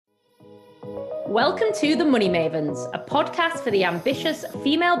Welcome to The Money Mavens, a podcast for the ambitious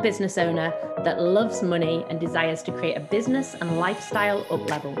female business owner that loves money and desires to create a business and lifestyle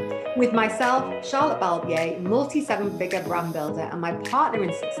up-level. With myself, Charlotte Balbier, multi-seven-figure brand builder, and my partner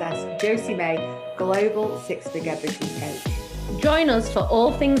in success, Josie May, global six-figure business coach. Join us for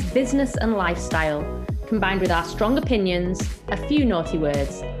all things business and lifestyle, combined with our strong opinions, a few naughty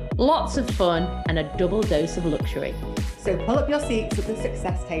words, lots of fun, and a double dose of luxury. So pull up your seats at the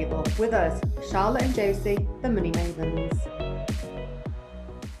success table with us, Charlotte and Josie, the Money Mavens.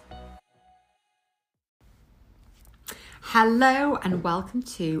 Hello and welcome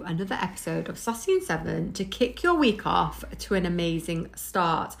to another episode of Sassy and Seven to kick your week off to an amazing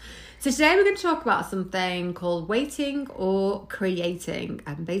start. So today we're going to talk about something called waiting or creating,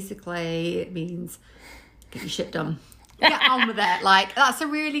 and basically it means get your shit done. Get on with it. Like, that's a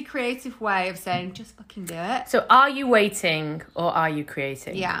really creative way of saying just fucking do it. So are you waiting or are you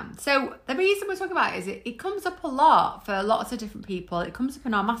creating? Yeah. So the reason we're talking about it is it comes up a lot for lots of different people. It comes up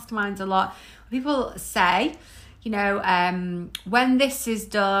in our masterminds a lot. People say, when this is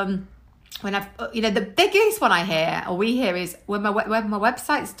done, when I've, the biggest one I hear or we hear is when my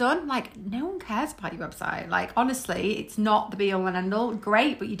website's done. Like, no one cares about your website. Like, honestly, it's not the be all and end all.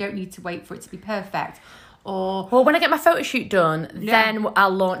 Great, but you don't need to wait for it to be perfect. Or when I get my photo shoot done, then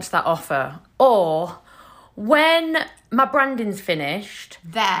I'll launch that offer. Or when my branding's finished,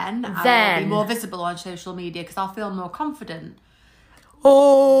 then I'll be more visible on social media because I'll feel more confident. That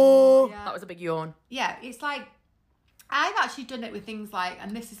was a big yawn. Yeah, it's like I've actually done it with things like,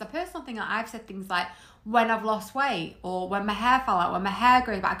 and this is a personal thing, that I've said things like when I've lost weight or when my hair fell out, when my hair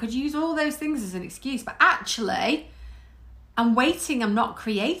grows back. I could use all those things as an excuse, but actually I'm waiting, I'm not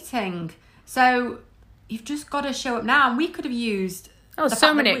creating. So you've just got to show up now. And we could have used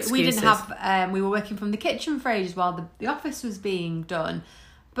so many excuses. We didn't have, we were working from the kitchen for ages while the office was being done.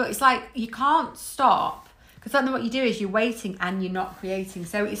 But it's like, you can't stop, because then what you do is you're waiting and you're not creating.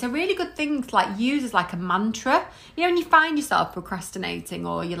 So it's a really good thing to like use as like a mantra. You know, when you find yourself procrastinating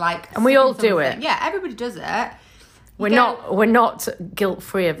or you're like... And we all do it. Yeah, everybody does it. We're not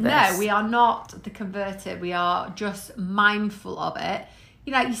guilt-free of this. No, we are not the converted. We are just mindful of it.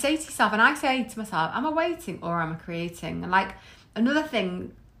 You know, you say to yourself, and I say to myself, am I waiting or am I creating? And like, another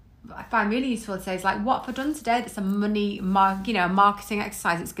thing I find really useful to say is like, what have I done today that's a marketing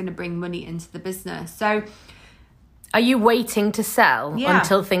exercise that's going to bring money into the business? So are you waiting to sell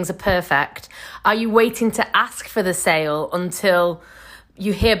until things are perfect? Are you waiting to ask for the sale until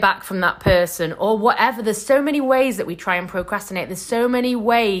you hear back from that person or whatever? There's so many ways that we try and procrastinate. There's so many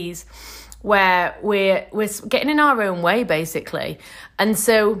ways where we're getting in our own way, basically. And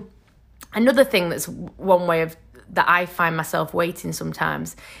so another thing that's one way of that I find myself waiting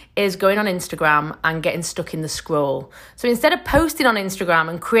sometimes is going on Instagram and getting stuck in the scroll. So instead of posting on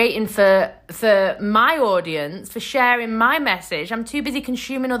Instagram and creating for my audience, for sharing my message, I'm too busy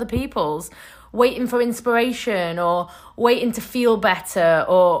consuming other people's, waiting for inspiration or waiting to feel better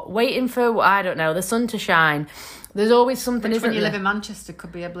or waiting for, I don't know, the sun to shine. There's always something, when you there? live in Manchester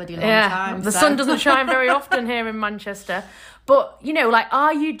could be a bloody long time. The sun doesn't shine very often here in Manchester. But,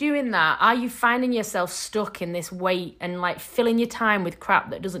 are you doing that? Are you finding yourself stuck in this wait and, filling your time with crap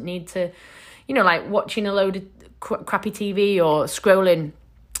that doesn't need to, watching a load of crappy TV or scrolling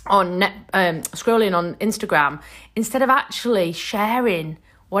on Instagram instead of actually sharing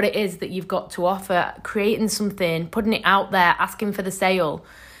what it is that you've got to offer, creating something, putting it out there, asking for the sale.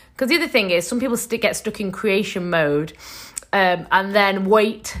 Because the other thing is, some people get stuck in creation mode and then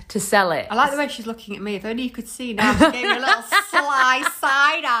wait to sell it. I like the way she's looking at me. If only you could see now. She gave me a little sly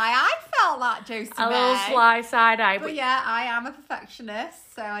side eye. I felt that, Josie. A little sly side eye. But yeah, I am a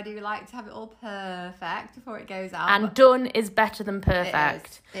perfectionist, so I do like to have it all perfect before it goes out. And done is better than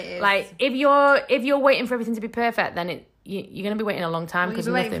perfect. It is. Like, if you're waiting for everything to be perfect, then you're going to be waiting a long time. Well, you'll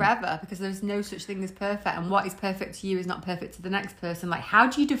be waiting forever because there's no such thing as perfect, and what is perfect to you is not perfect to the next person. Like, how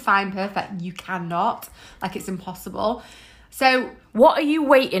do you define perfect? You cannot. Like, it's impossible. So what are you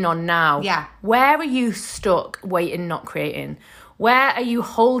waiting on now? Yeah. Where are you stuck waiting, not creating? Where are you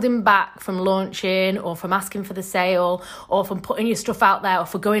holding back from launching or from asking for the sale or from putting your stuff out there or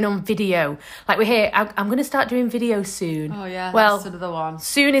for going on video? Like, we're here, I'm going to start doing video soon. Oh yeah, well, that's another one.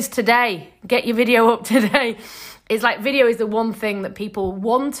 Soon is today. Get your video up today. It's like video is the one thing that people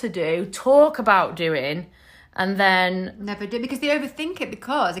want to do, talk about doing, and then never do, because they overthink it,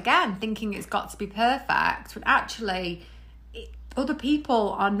 because again, thinking it's got to be perfect, when actually other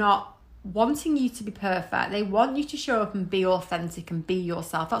people are not wanting you to be perfect. They want you to show up and be authentic and be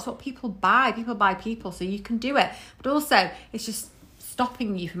yourself. That's what people buy. People buy people, so you can do it. But also, it's just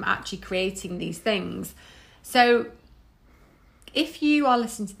stopping you from actually creating these things. So if you are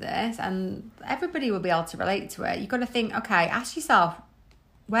listening to this, and everybody will be able to relate to it, you've got to think, okay, ask yourself,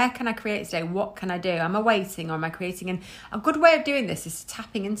 where can I create today? What can I do? Am I waiting or am I creating? And a good way of doing this is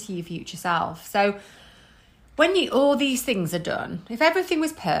tapping into your future self. So when all these things are done, if everything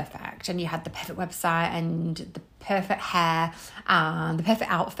was perfect and you had the perfect website and the perfect hair and the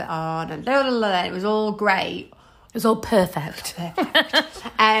perfect outfit on and it was all great. It was all perfect.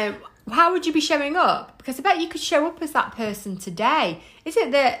 How would you be showing up? Because I bet you could show up as that person today. Is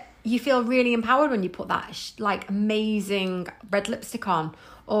it that you feel really empowered when you put that amazing red lipstick on?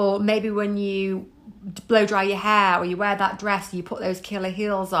 Or maybe when you blow dry your hair, or you wear that dress, you put those killer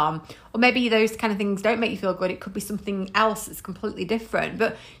heels on, or maybe those kind of things don't make you feel good. It could be something else that's completely different.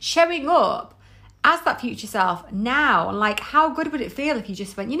 But showing up as that future self now, and like, how good would it feel if you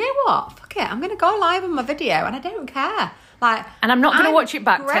just went, you know what, fuck it, I'm going to go live on my video and I don't care. Like, and I'm not going to watch it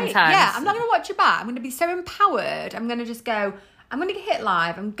back 10 times. Yeah, I'm not going to watch it back. I'm going to be so empowered. I'm going to just go, I'm going to hit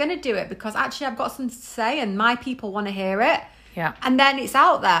live. I'm going to do it because actually I've got something to say and my people want to hear it. Yeah. And then it's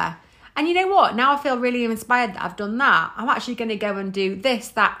out there. And you know what? Now I feel really inspired that I've done that. I'm actually going to go and do this,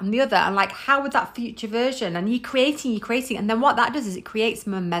 that, and the other. And like, how would that future version? And you're creating. And then what that does is it creates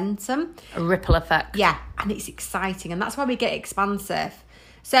momentum. A ripple effect. Yeah. And it's exciting. And that's why we get expansive.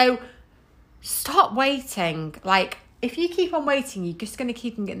 So stop waiting. Like, if you keep on waiting, you're just going to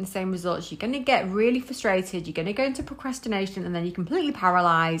keep on getting the same results. You're going to get really frustrated. You're going to go into procrastination and then you're completely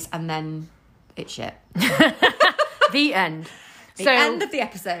paralyzed and then it's shit. The end. The end of the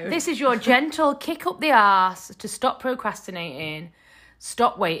episode. This is your gentle kick up the arse to stop procrastinating,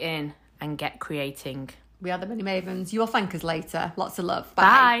 stop waiting, and get creating. We are the Money Mavens. You will thank us later. Lots of love.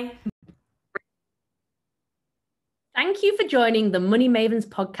 Bye. Thank you for joining the Money Mavens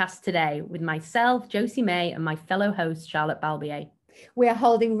podcast today with myself, Josie May, and my fellow host, Charlotte Balbier. We are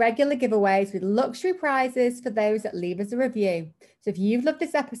holding regular giveaways with luxury prizes for those that leave us a review. So if you've loved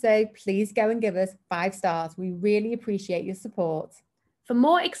this episode, please go and give us 5 stars. We really appreciate your support. For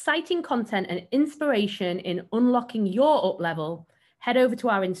more exciting content and inspiration in unlocking your up level, head over to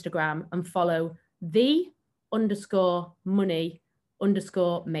our Instagram and follow _money_mavens.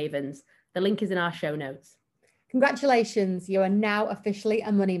 The link is in our show notes. Congratulations, you are now officially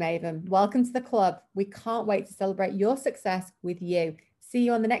a Money Maven. Welcome to the club. We can't wait to celebrate your success with you. See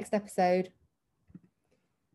you on the next episode.